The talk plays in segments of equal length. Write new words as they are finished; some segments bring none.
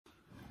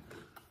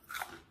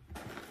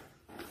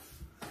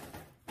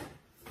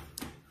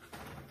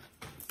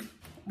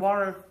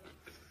water.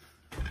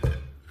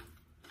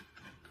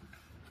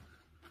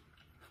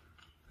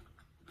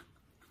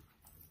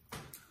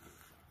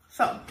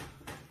 So,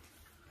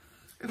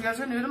 if you guys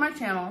are new to my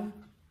channel,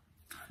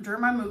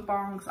 during my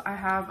mukbangs, I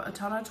have a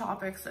ton of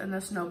topics in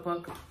this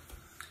notebook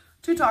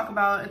to talk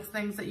about. It's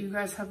things that you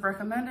guys have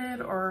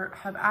recommended or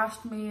have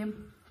asked me,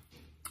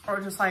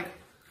 or just like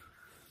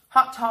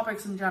hot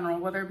topics in general,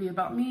 whether it be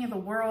about me, the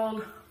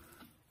world,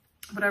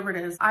 whatever it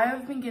is. I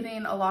have been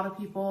getting a lot of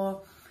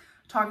people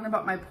talking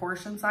about my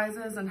portion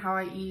sizes and how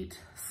I eat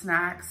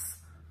snacks,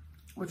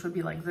 which would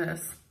be like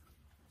this,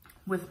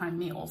 with my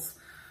meals.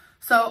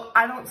 So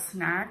I don't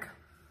snack.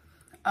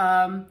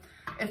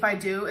 If I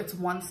do, it's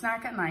one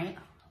snack at night.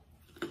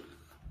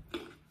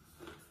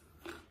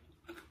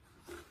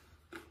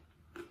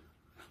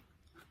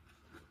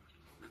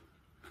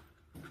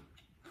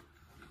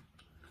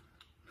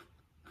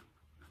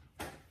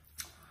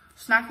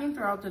 Snacking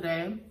throughout the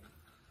day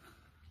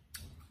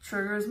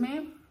triggers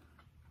me,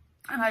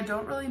 and I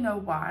don't really know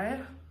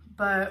why,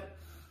 but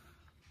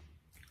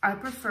I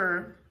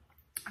prefer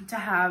to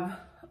have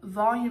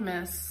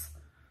voluminous,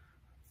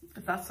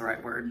 if that's the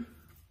right word,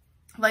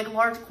 like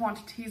large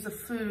quantities of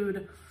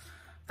food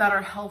that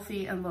are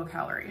healthy and low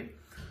calorie.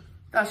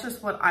 That's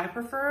just what I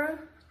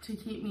prefer to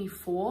keep me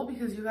full,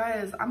 because you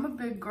guys, I'm a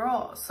big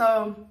girl.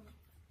 So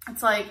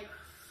it's like,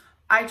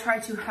 I try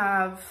to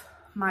have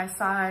my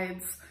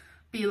sides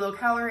be low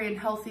calorie and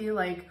healthy,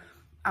 like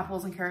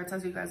apples and carrots,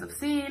 as you guys have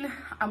seen.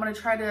 I'm gonna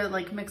try to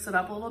like mix it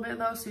up a little bit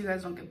though, so you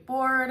guys don't get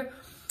bored.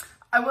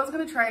 I was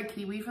gonna try a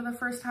kiwi for the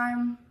first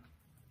time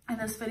in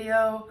this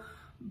video,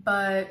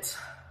 but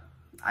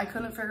I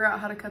couldn't figure out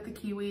how to cut the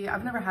kiwi.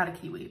 I've never had a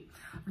kiwi.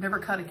 I've never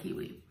cut a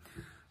kiwi.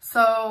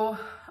 So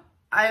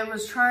I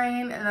was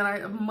trying, and then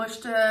I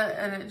mushed it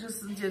and it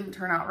just didn't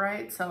turn out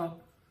right.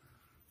 So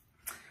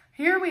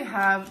here we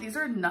have, these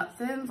are nut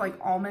thins, like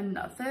almond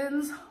nut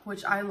thins,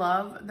 which I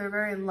love. They're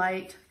very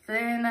light,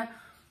 thin,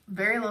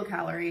 very low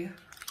calorie.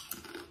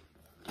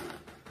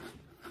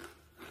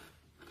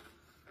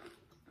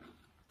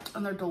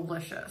 And they're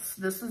delicious.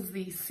 This is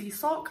the sea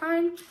salt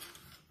kind,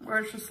 where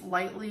it's just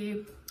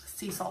lightly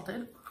sea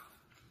salted.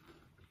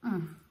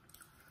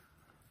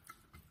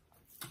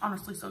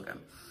 Honestly, so good.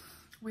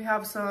 We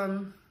have just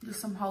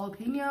some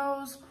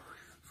jalapenos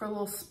for a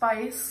little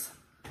spice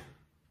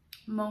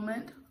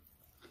moment.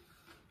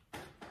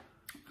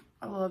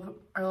 I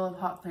love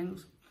hot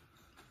things.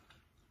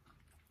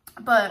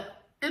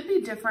 But it'd be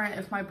different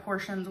if my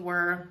portions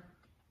were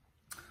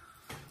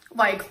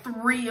like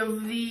 3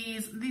 of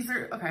these. These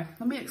are, okay,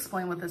 let me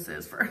explain what this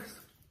is first.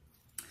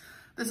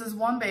 This is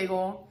one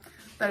bagel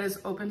that is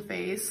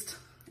open-faced,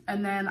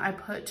 and then I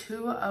put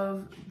 2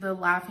 of the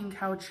Laughing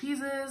Cow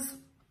cheeses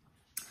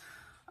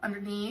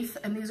underneath,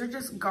 and these are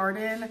just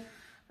garden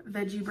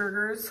veggie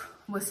burgers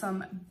with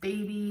some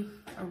baby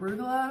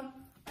arugula.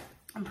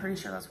 I'm pretty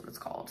sure that's what it's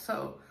called.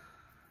 So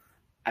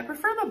I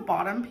prefer the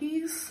bottom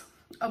piece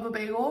of a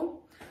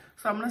bagel,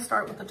 so I'm gonna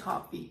start with the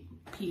top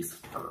piece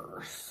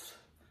first.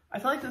 I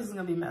feel like this is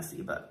gonna be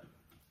messy, but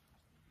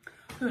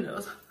who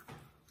knows?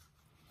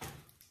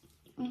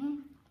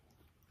 Ooh,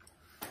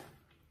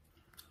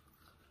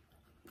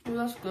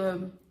 that's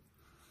good.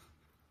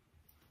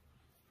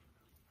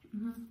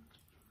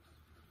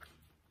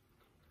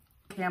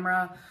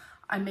 Camera,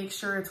 I make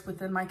sure it's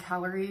within my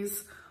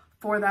calories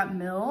for that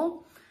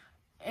meal.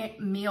 I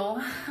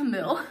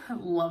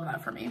love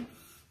that for me.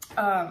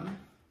 And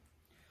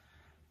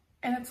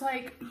it's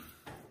like,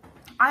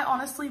 I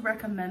honestly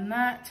recommend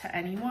that to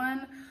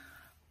anyone.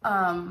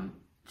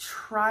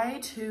 Try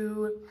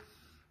to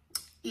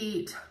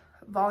eat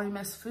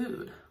voluminous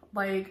food.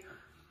 Like,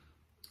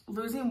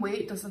 losing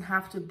weight doesn't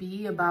have to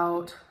be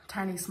about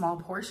tiny, small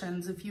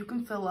portions. If you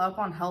can fill up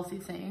on healthy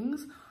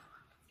things,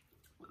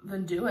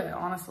 then do it,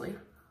 honestly.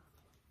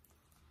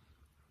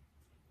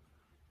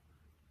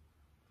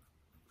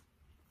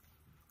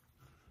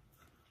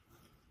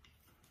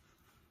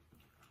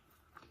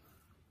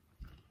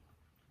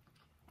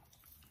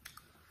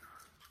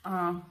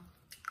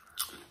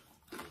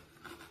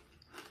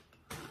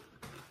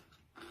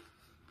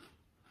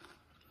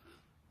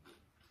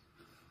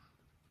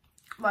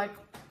 Like,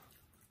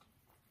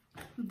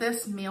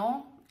 this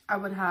meal I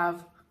would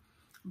have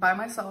by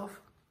myself.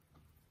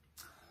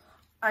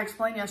 I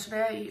explained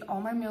yesterday, I eat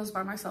all my meals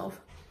by myself.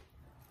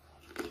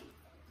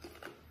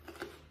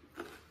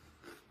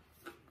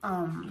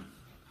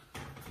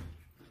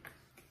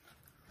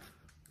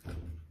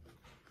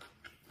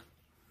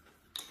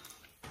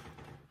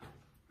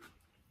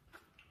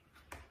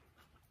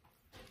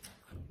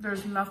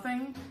 There's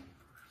nothing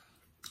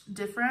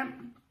different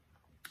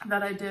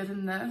that I did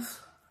in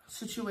this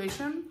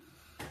situation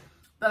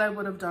that I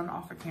would have done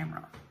off a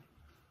camera.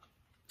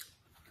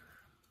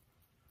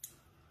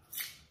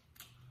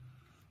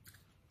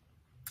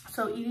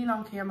 So eating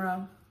on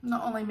camera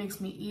not only makes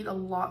me eat a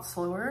lot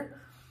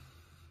slower,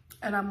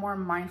 and I'm more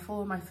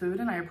mindful of my food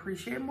and I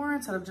appreciate it more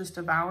instead of just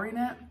devouring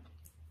it.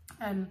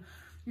 And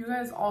you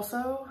guys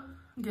also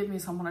give me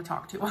someone to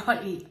talk to while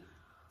I eat.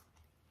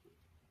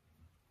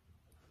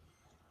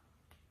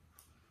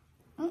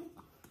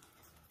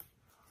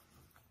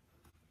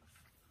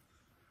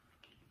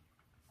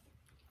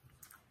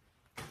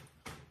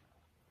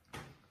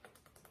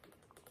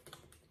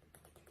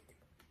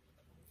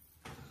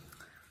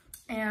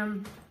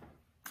 And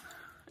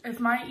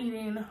if my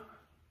eating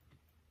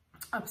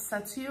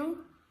upsets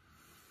you,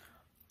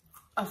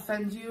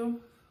 offends you,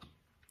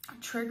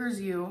 triggers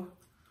you,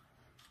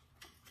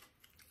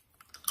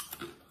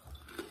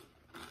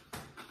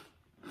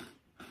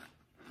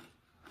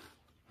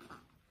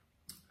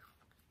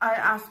 I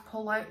ask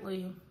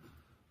politely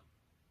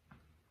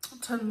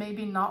to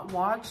maybe not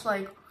watch,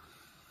 like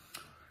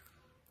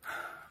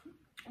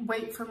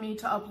wait for me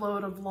to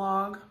upload a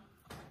vlog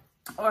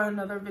or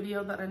another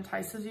video that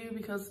entices you,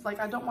 because like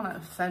I don't want to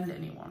offend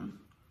anyone.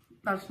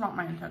 That's not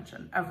my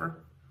intention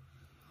ever.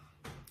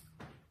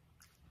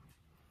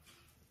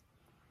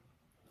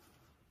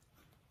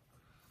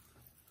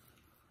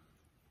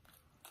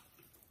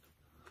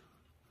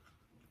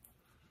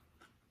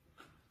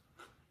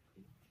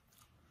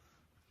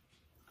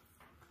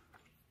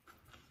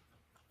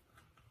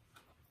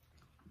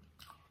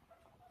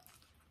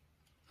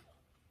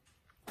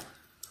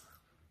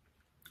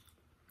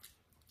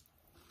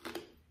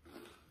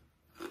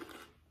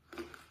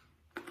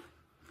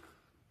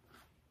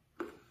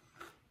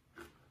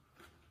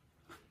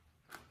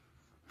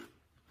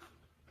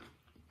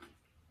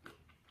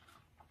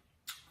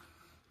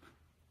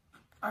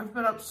 I've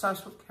been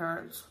obsessed with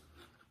carrots.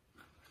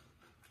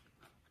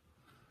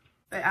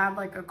 They add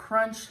like a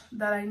crunch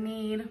that I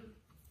need.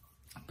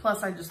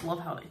 Plus, I just love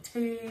how they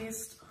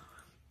taste.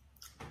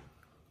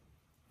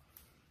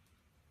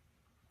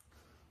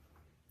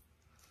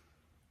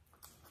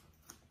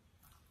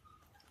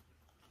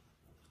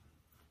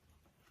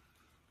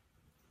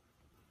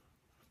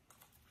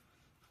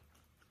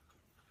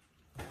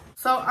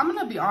 So I'm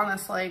gonna be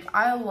honest, like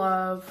I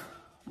love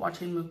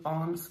watching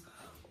mukbangs.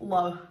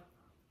 Love.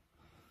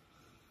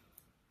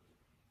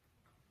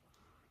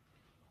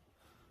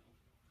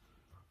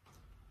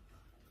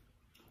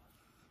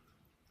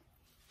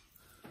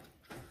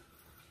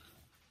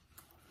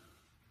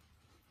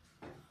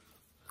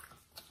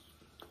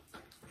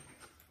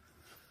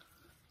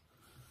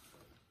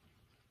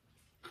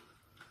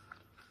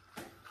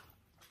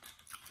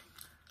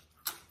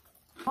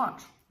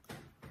 Watch.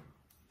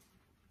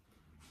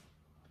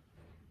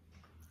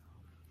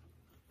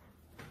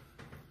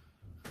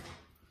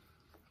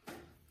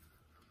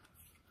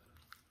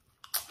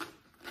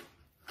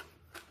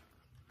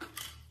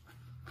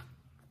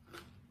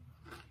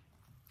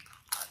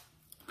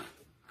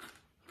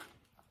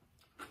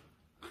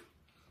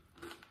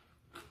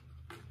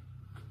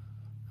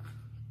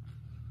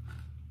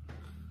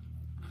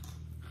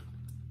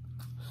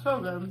 So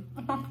good.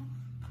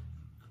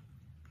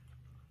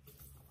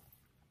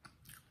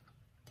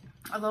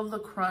 I love the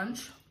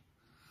crunch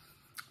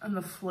and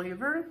the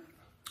flavor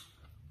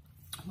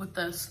with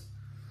this.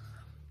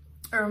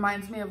 It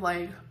reminds me of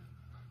like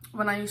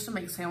when I used to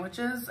make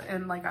sandwiches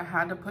and like I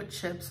had to put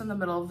chips in the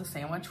middle of the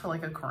sandwich for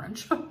like a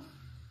crunch. Does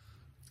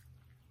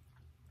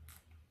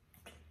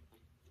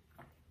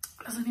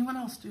anyone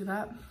else do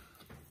that?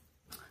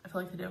 I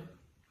feel like they do.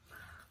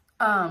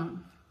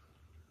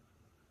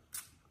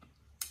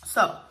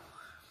 So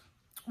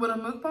when a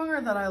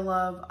mukbanger that I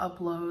love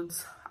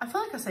uploads, I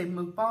feel like I say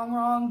mukbang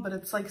wrong, but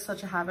it's like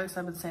such a habit because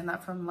I've been saying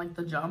that from like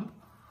the jump.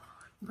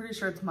 I'm pretty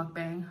sure it's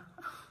mukbang.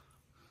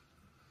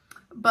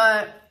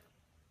 But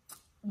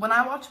when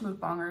I watch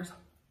mukbangers,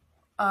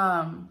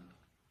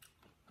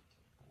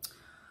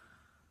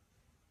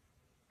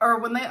 or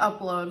when they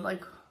upload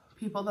like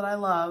people that I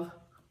love,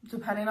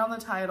 depending on the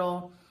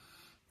title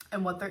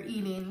and what they're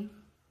eating,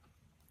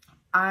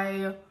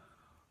 I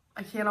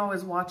can't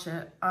always watch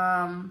it.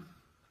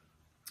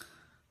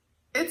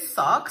 It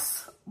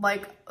sucks.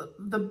 Like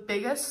the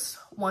biggest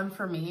one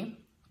for me,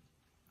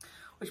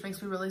 which makes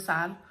me really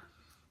sad,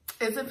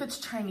 is if it's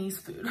Chinese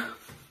food.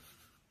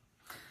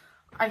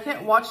 I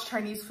can't watch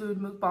Chinese food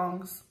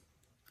mukbangs.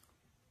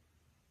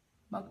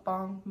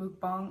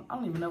 Mukbang. I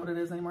don't even know what it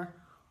is anymore.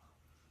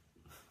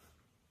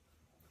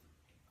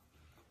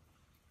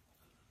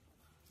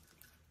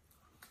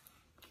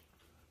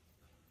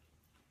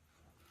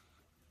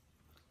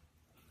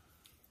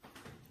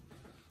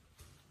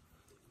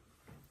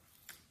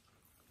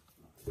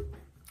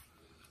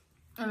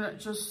 And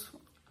that's just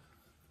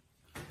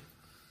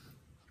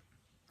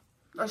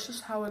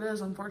how it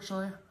is,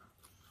 unfortunately.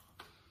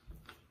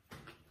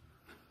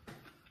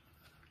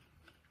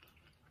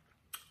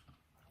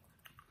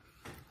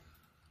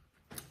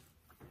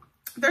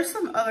 There's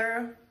some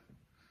other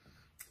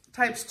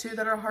types too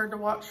that are hard to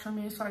watch for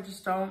me, so I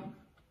just don't.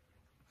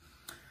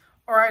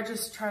 Or I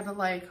just try to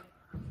like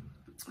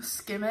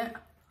skim it.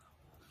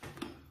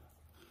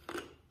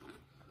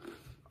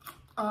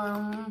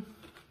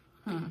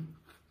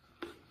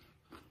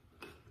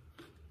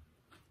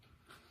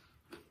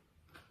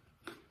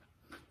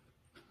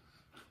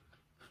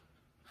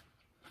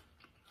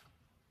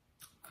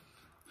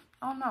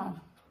 Oh no.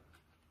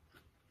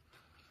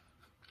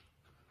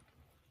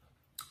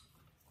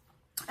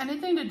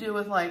 Anything to do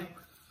with like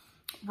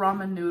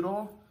ramen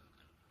noodle,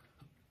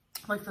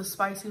 like the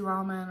spicy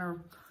ramen,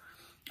 or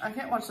I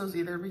can't watch those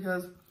either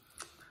because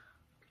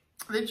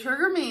they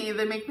trigger me.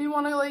 They make me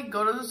want to like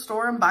go to the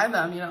store and buy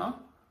them, you know?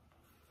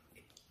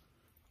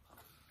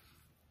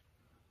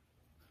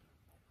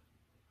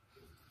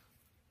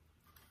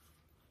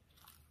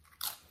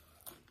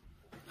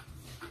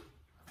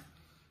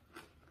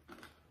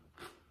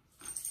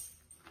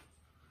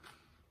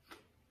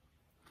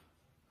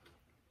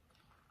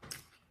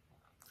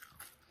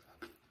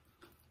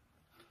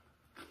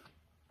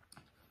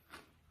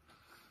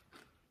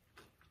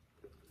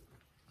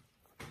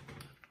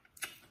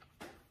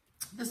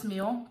 This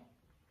meal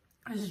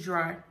is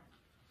dry.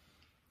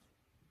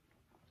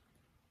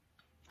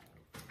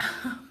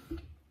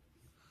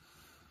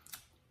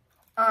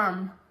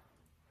 I'm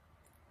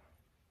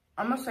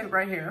gonna say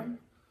right here,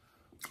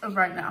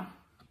 right now,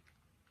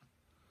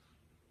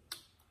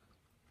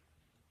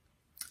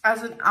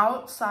 as an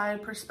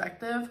outside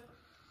perspective,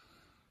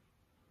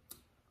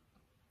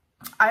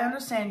 I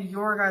understand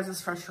your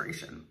guys'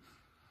 frustration,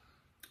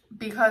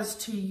 because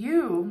to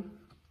you,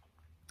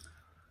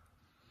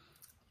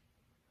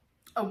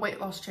 a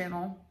weight loss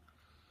channel,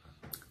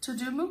 to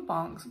do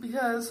mukbangs,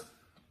 because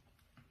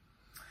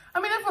I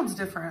mean, everyone's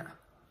different,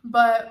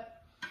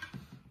 but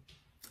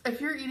if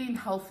you're eating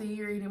healthy,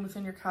 you're eating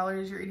within your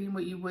calories, you're eating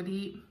what you would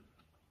eat,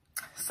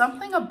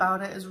 something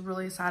about it is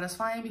really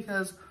satisfying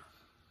because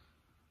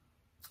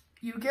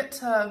you get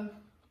to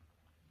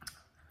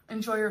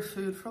enjoy your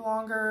food for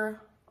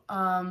longer.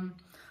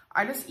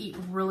 I just eat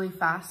really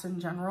fast in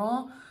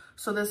general,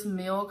 so this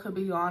meal could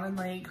be gone in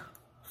like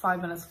 5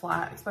 minutes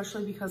flat,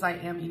 especially because I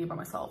am eating by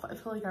myself. I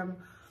feel like I'm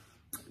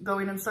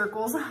going in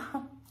circles.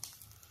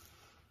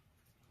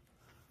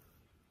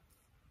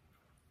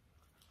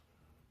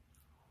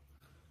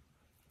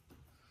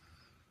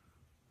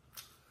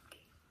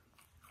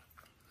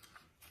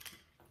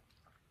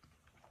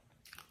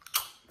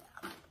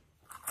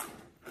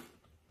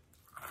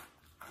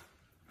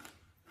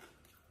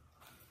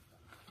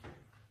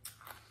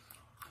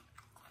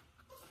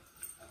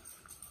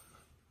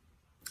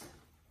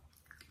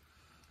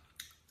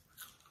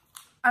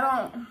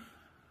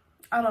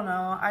 I don't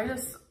know. I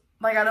just,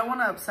 like, I don't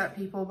want to upset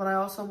people, but I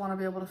also want to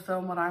be able to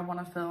film what I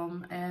want to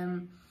film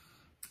and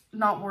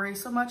not worry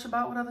so much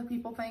about what other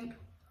people think.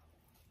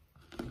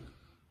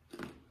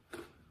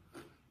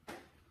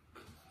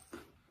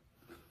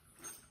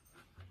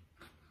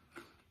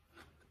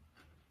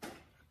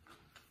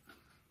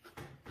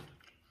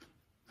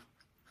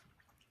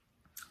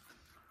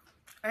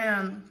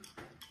 And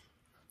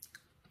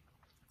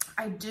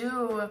I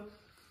do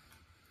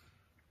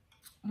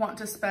want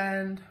to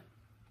spend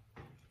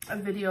a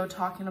video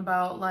talking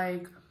about,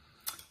 like,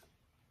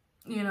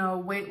 you know,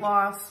 weight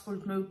loss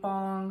with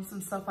mukbangs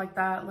and stuff like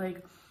that.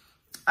 Like,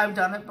 I've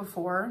done it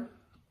before.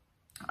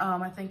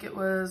 I think it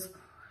was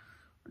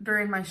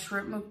during my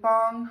shrimp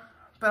mukbang,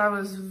 but I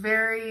was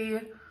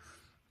very,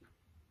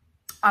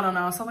 I don't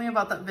know, something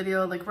about that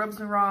video like rubs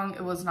me wrong.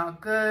 It was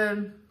not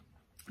good.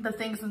 The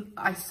things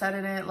I said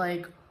in it,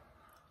 like,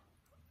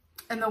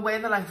 and the way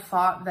that I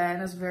thought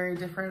then is very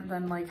different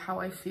than like how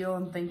I feel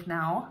and think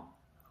now.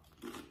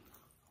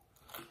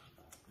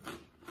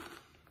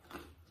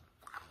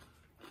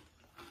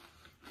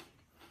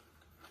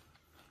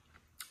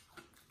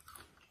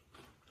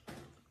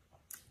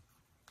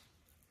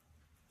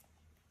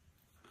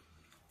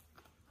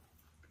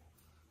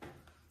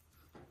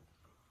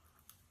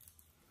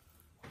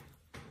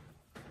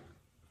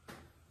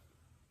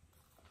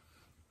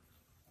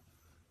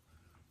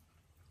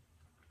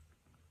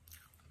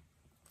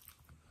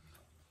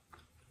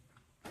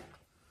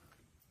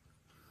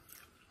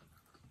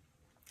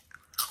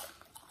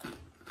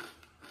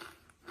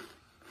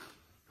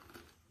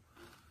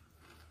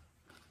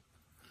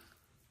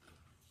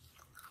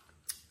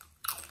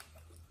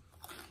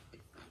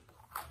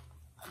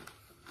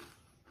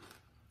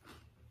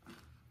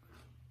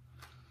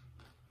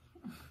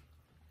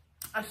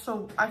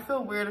 I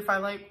feel weird if I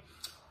like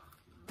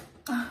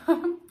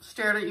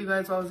stared at you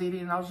guys while I was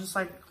eating and I was just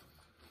like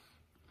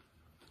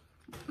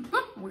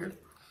weird.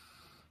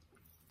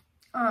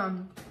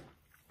 But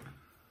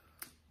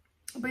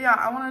yeah,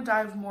 I want to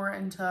dive more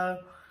into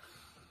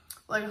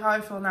like how I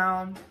feel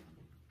now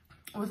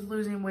with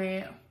losing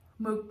weight,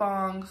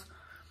 mukbangs.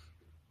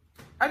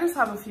 I just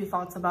have a few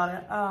thoughts about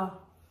it.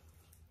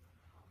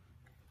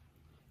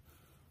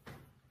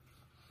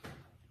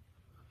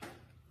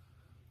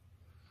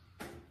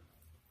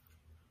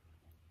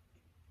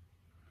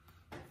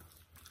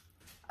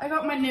 I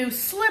got my new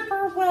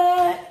slipper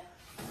wet.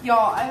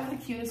 Y'all, I have the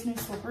cutest new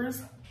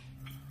slippers.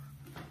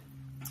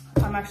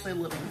 I'm actually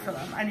living for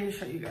them. I need to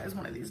show you guys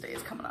one of these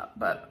days coming up,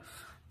 but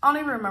I don't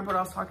even remember what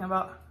I was talking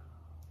about.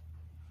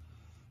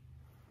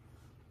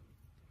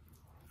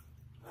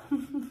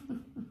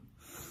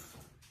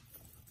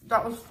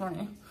 That was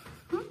funny.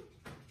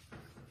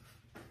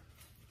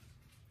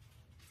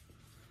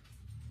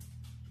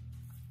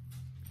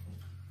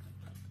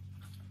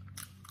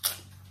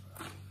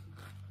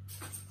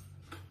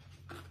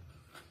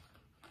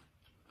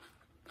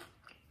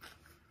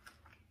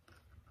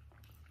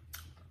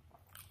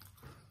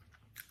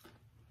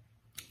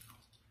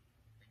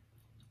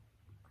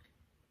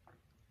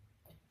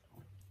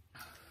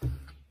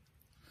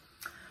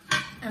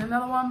 And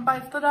another one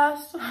bites the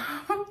dust.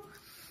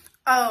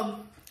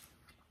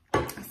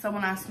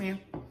 Someone asked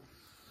me,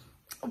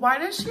 why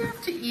does she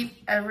have to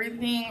eat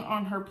everything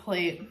on her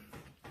plate?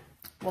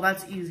 Well,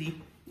 that's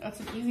easy. That's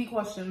an easy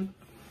question.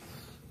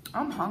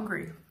 I'm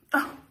hungry.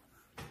 I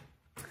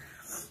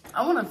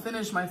want to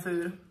finish my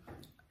food.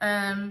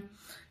 And,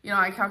 you know,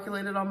 I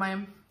calculated all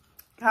my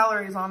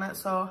calories on it,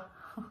 so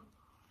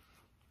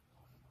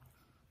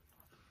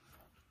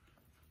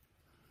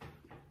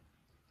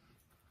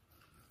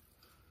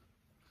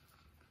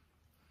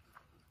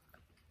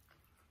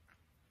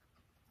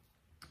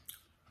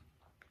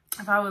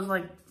If I was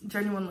like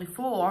genuinely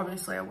full,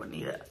 obviously I wouldn't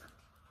eat it.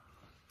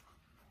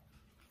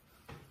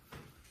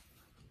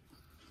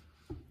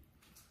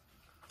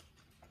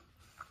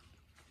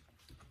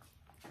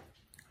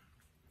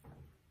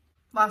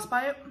 Last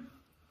bite,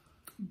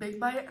 big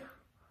bite.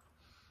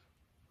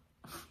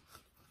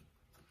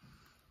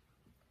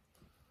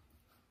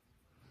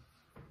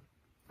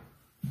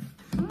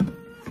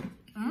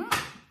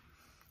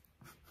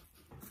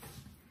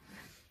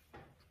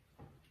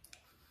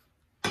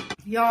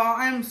 Y'all,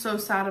 I'm so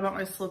sad about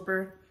my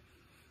slipper.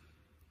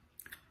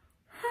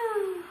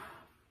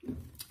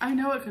 I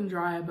know it can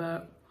dry,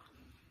 but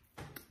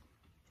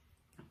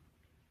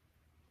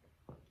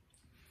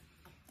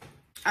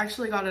I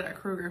actually got it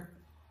at Kroger.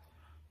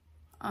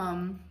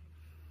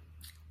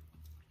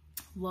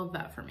 Love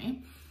that for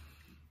me.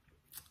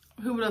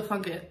 Who would have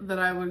thunk it that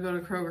I would go to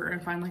Kroger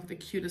and find like the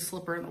cutest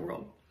slipper in the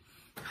world?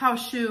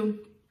 House shoe.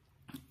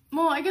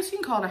 Well, I guess you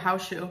can call it a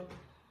house shoe.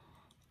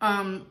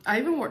 I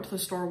even wore it to the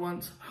store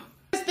once.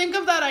 Just think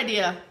of that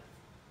idea.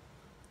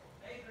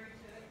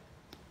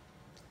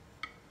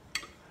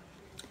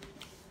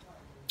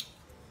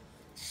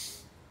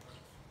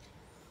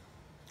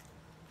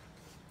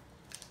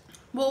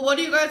 Well, what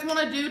do you guys want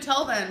to do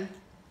till then?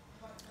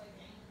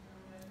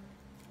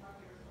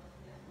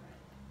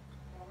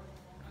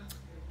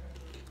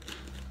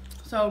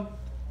 So,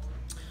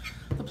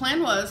 the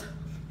plan was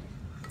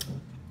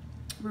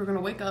we were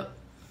gonna wake up,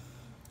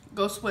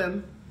 go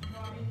swim,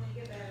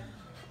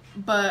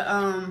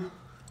 but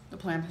the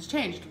plan has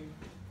changed.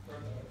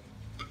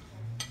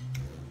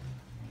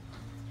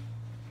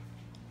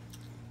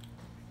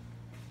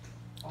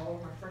 All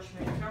of my fresh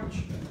made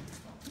couch.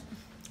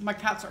 My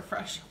cats are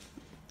fresh.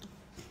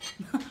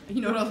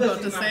 You know what I was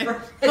about to say?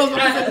 I was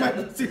about to say my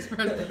pussy's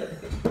fresh.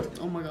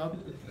 Oh my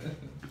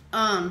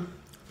god.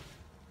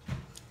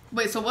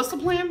 Wait, so what's the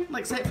plan?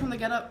 Like, say it from the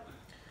get up.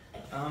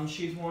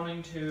 She's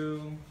wanting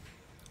to,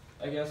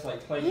 I guess, like,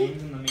 play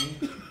games in the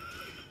meantime.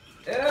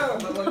 Ew,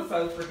 that looks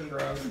so freaking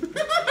gross.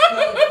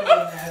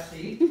 So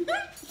nasty.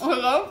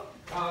 Hello?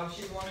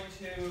 She's wanting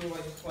to,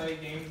 like, play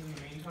games in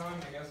the meantime,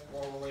 I guess,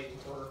 while we're waiting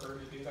for her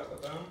to do that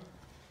with them.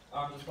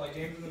 Just play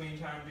games in the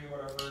meantime, do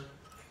whatever.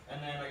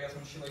 And then, I guess,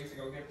 when she leaves to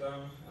go get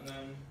them, and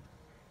then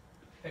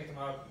pick them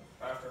up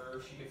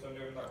after she gets done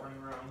doing that running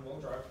around,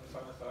 we'll drive to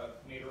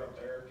Somerset, meet her up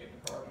there, get in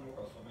the car, and we'll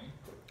go swimming.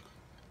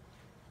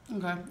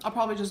 Okay. I'll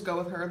probably just go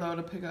with her, though,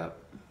 to pick up,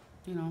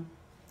 you know.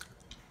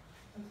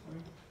 That's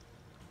fine.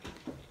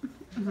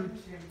 Mm-hmm.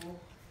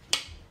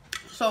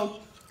 So,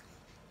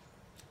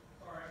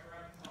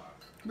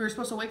 we were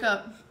supposed to wake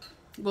up,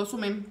 go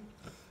swimming,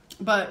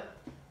 but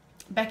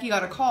Becky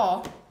got a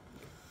call.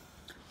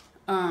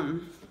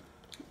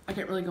 I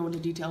can't really go into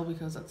detail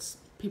because that's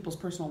people's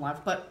personal life,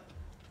 but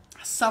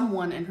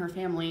someone in her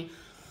family,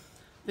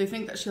 they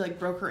think that she like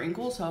broke her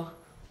ankle, so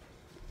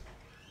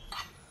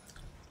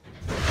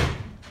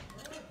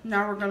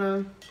now we're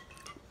gonna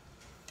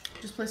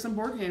just play some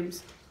board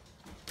games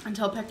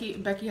until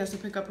Becky has to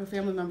pick up her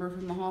family member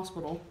from the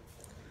hospital.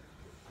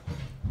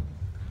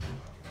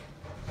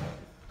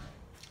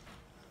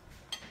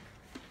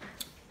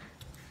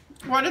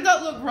 Why did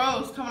that look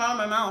gross coming out of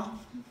my mouth?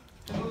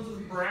 It was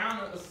just brown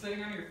that was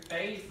sitting on your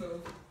face, so it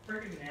was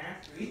freaking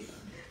nasty.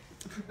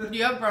 Do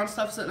you have brown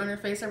stuff sitting on your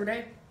face every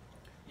day?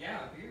 Yeah,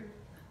 a beard.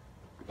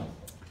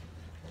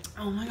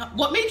 Oh my god.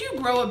 What made you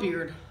grow a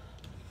beard?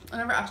 I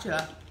never asked you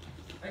that.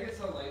 I get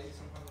so lazy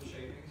sometimes with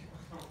shaving.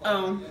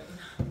 Oh.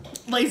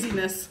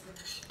 Laziness.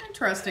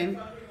 Interesting.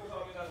 Some people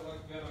told me that it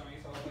looked good on me,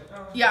 so I was like,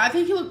 oh. Yeah, I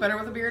think you look better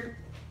with a beard.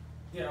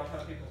 Yeah, I've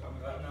had people tell me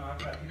that. No,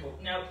 I've had people,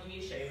 no, you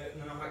need to shave it.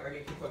 And then I'm like, I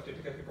get conflicted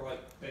because people are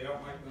like, they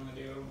don't like it when I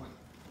do. I'm like,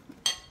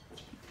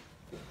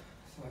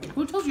 so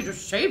Who told you to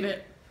shave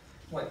it?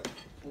 like,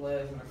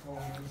 Liz and Nicole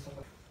and stuff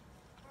like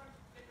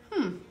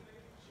Hmm.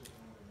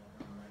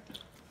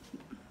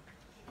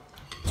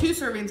 2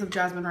 servings of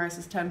jasmine rice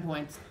is 10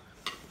 points.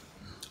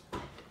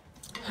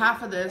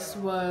 Half of this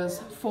was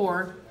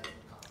 4,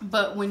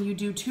 but when you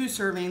do 2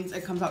 servings,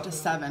 it comes out to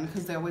 7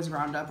 because they always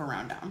round up or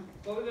round down.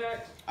 We'll be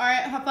back. All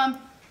right, have fun.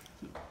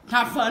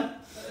 Have fun.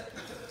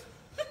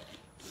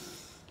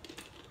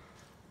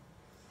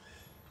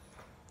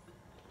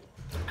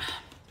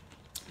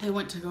 They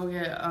went to go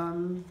get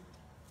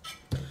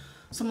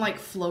some like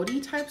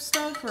floaty type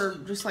stuff or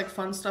just like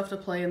fun stuff to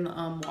play in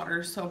the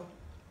water. So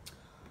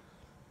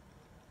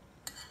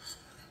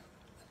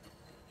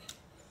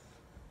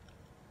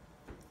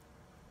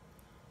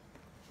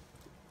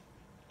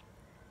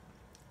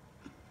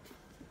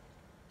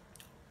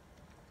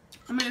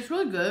I mean, it's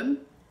really good.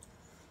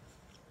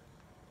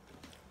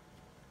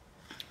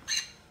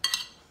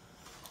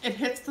 It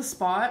hits the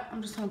spot.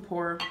 I'm just gonna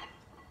pour.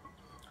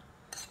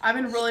 I've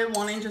been really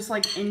wanting just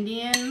like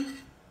Indian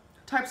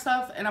type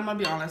stuff, and I'm gonna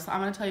be honest, I'm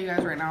gonna tell you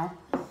guys right now,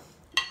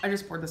 I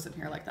just poured this in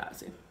here like that,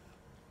 see?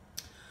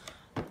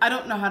 I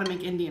don't know how to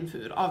make Indian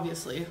food,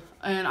 obviously,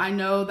 and I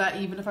know that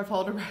even if I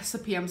followed a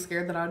recipe, I'm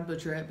scared that I would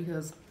butcher it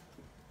because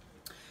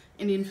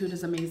Indian food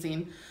is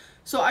amazing.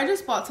 So I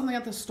just bought something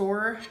at the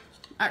store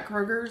at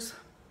Kroger's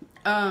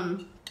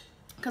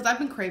because I've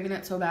been craving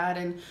it so bad,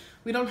 and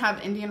we don't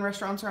have Indian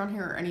restaurants around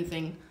here or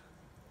anything.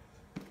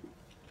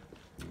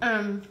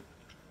 I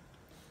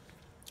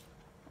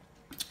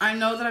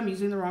know that I'm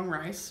using the wrong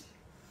rice,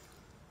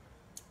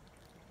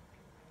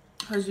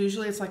 because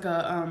usually it's like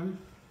a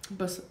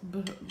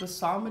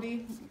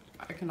basmati.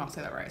 I cannot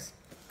say that rice.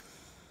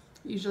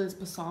 Usually it's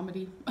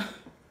basmati.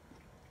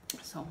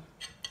 So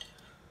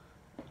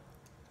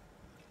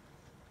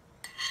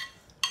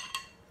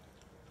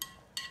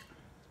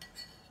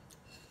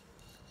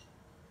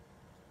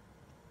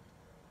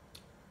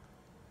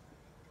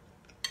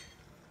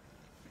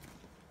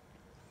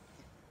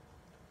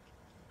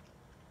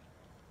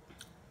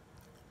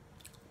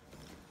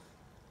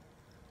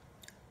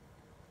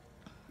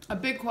a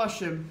big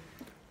question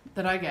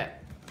that I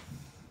get,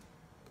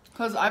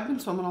 because I've been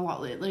swimming a lot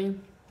lately,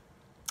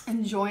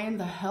 enjoying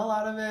the hell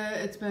out of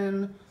it.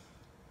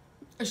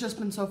 It's just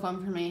been so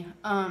fun for me.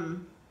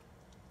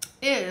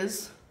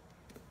 Is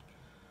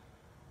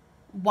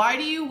why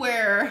do you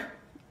wear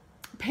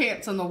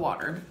pants in the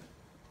water?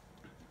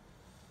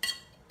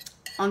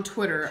 On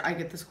Twitter, I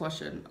get this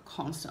question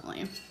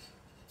constantly.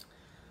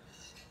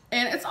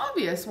 And it's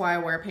obvious why I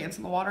wear pants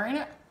in the water, ain't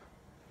it?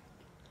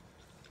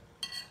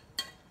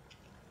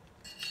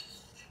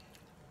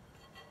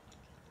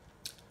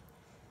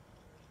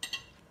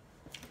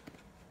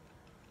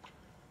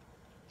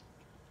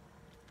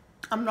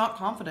 I'm not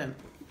confident.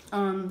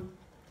 I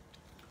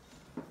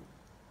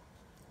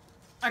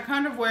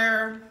kind of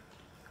wear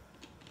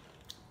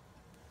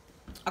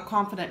a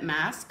confident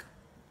mask.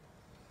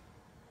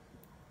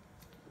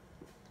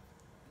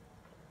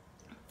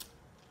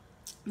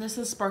 This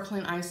is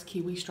sparkling ice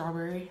kiwi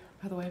strawberry,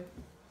 by the way.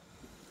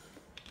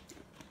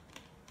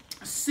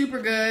 Super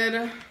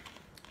good.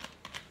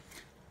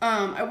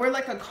 I wear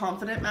like a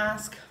confident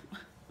mask,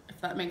 if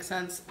that makes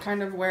sense.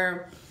 Kind of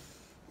where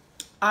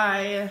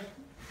I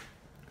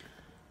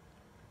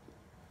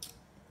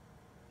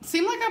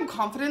seem like I'm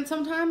confident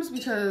sometimes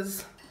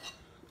because,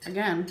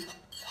 again,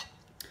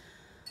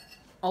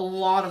 a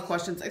lot of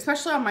questions,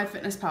 especially on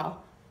MyFitnessPal.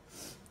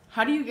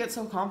 How do you get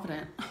so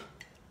confident?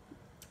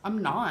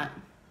 I'm not.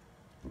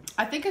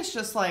 I think it's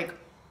just like,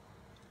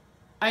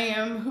 I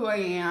am who I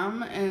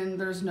am and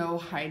there's no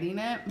hiding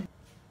it.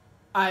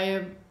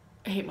 I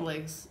hate my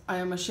legs. I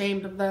am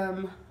ashamed of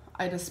them.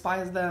 I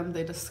despise them.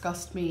 They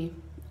disgust me.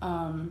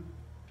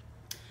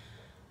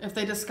 If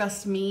they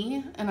disgust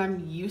me and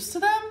I'm used to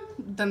them,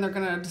 then they're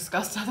gonna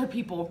disgust other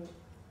people.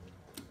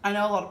 I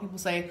know a lot of people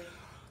say,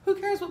 who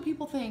cares what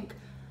people think?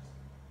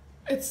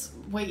 It's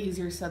way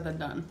easier said than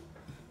done.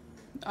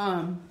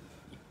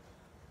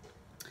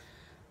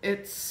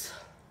 It's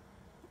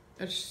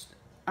I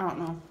don't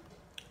know.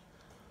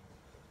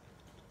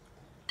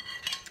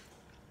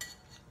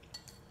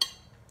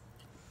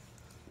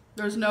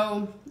 There's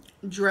no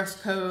dress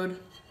code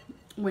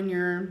when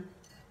you're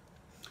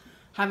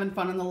having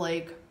fun in the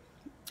lake.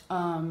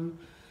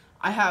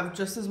 I have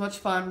just as much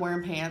fun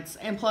wearing pants,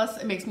 and plus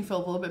it makes me feel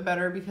a little bit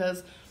better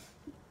because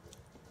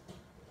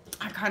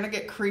I kind of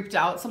get creeped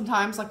out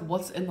sometimes, like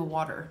what's in the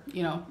water,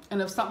 you know?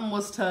 And if something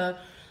was to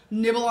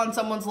nibble on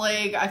someone's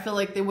leg, I feel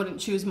like they wouldn't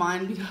choose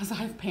mine because I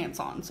have pants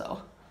on,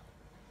 so.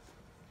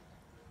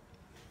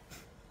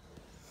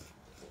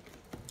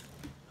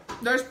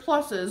 There's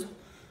pluses.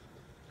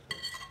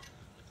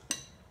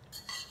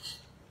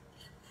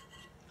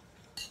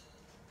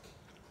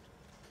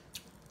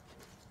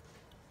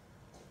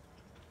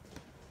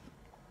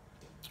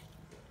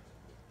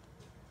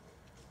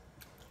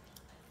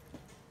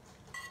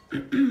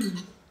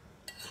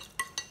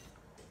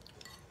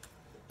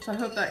 So I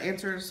hope that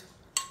answers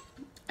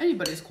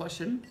anybody's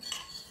question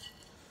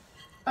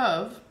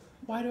of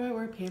why do I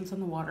wear pants in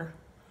the water?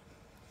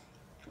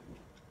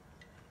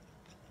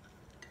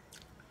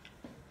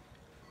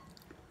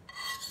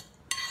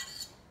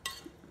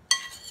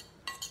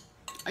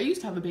 I used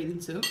to have a bathing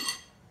suit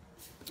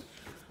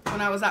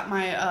when I was at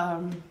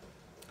my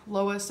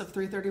lowest of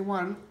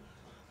 331.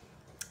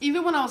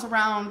 Even when I was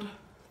around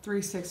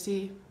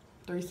 360,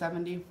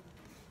 370,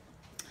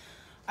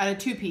 I had a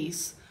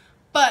two-piece.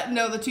 But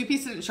no, the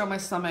two-piece didn't show my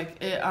stomach.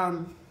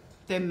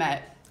 They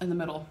met in the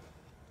middle.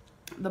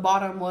 The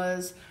bottom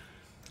was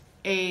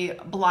a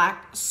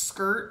black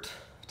skirt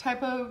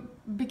type of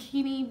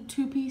bikini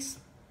two-piece,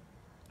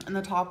 and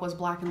the top was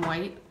black and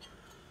white.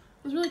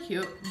 It was really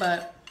cute,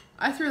 but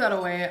I threw that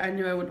away. I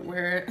knew I wouldn't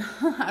wear it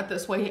at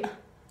this weight.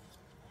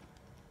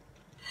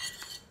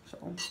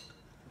 So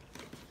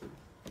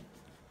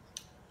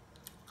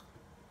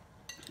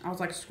I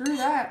was like, screw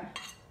that.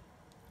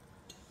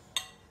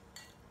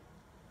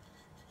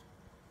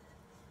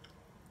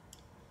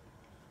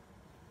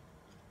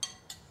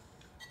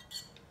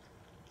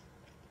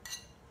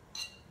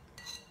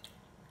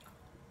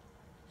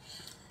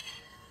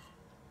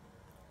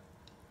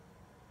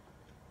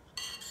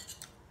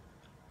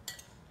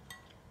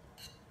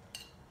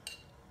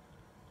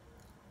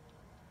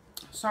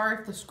 Sorry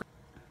if the script.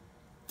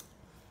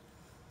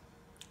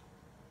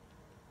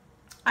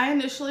 I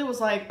initially was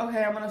like,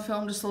 okay, I'm gonna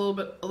film just a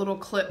little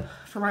clip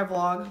for my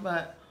vlog,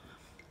 but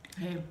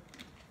hey,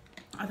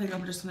 I think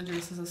I'm just gonna do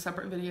this as a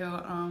separate video.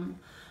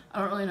 I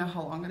don't really know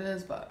how long it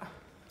is, but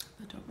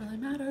it don't really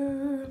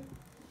matter.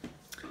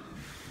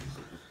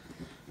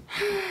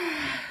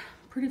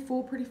 Pretty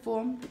full, pretty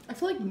full. I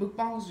feel like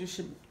mukbangs you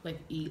should like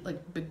eat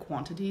like big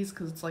quantities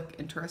because it's like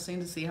interesting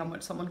to see how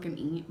much someone can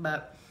eat,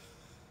 but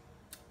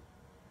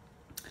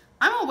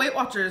I'm a Weight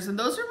Watchers and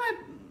those are my,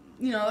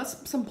 you know,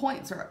 that's some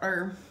points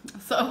or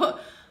so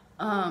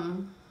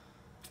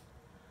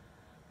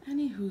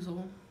any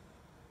hoozle.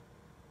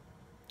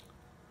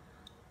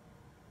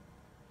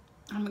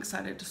 I'm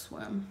excited to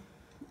swim.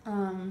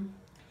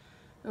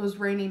 It was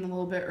raining a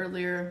little bit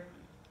earlier,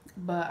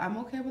 but I'm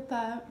okay with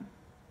that.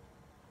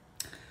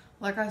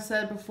 Like I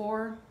said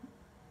before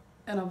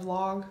in a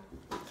vlog,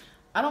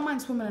 I don't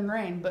mind swimming in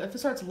rain, but if it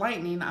starts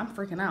lightning, I'm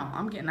freaking out.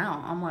 I'm getting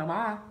out. I'm like,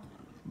 bye.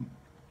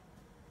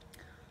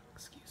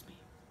 Excuse me.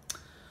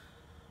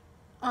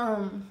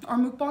 Are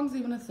mukbangs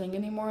even a thing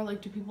anymore?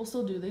 Like, do people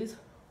still do these?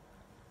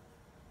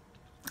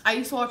 I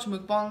used to watch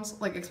mukbangs,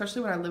 like,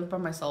 especially when I lived by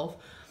myself.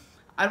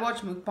 I'd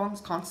watch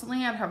mukbangs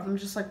constantly. I'd have them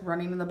just, like,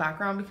 running in the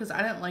background because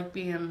I didn't like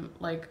being,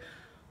 like,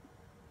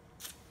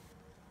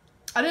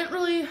 I didn't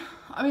really,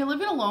 I mean,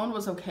 living alone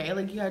was okay.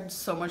 Like, you had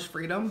so much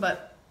freedom,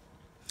 but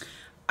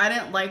I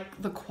didn't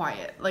like the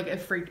quiet. Like,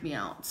 it freaked me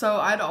out. So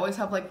I'd always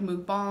have, like,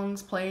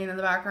 mukbangs playing in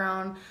the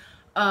background.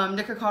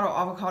 Nikocado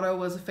Avocado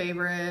was a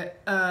favorite.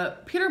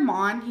 Peter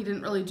Mon, he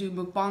didn't really do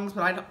mukbangs,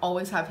 but I'd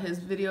always have his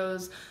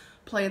videos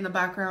play in the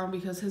background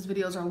because his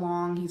videos are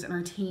long. He's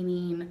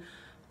entertaining.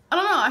 I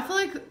don't know. I feel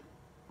like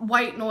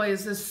white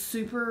noise is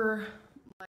super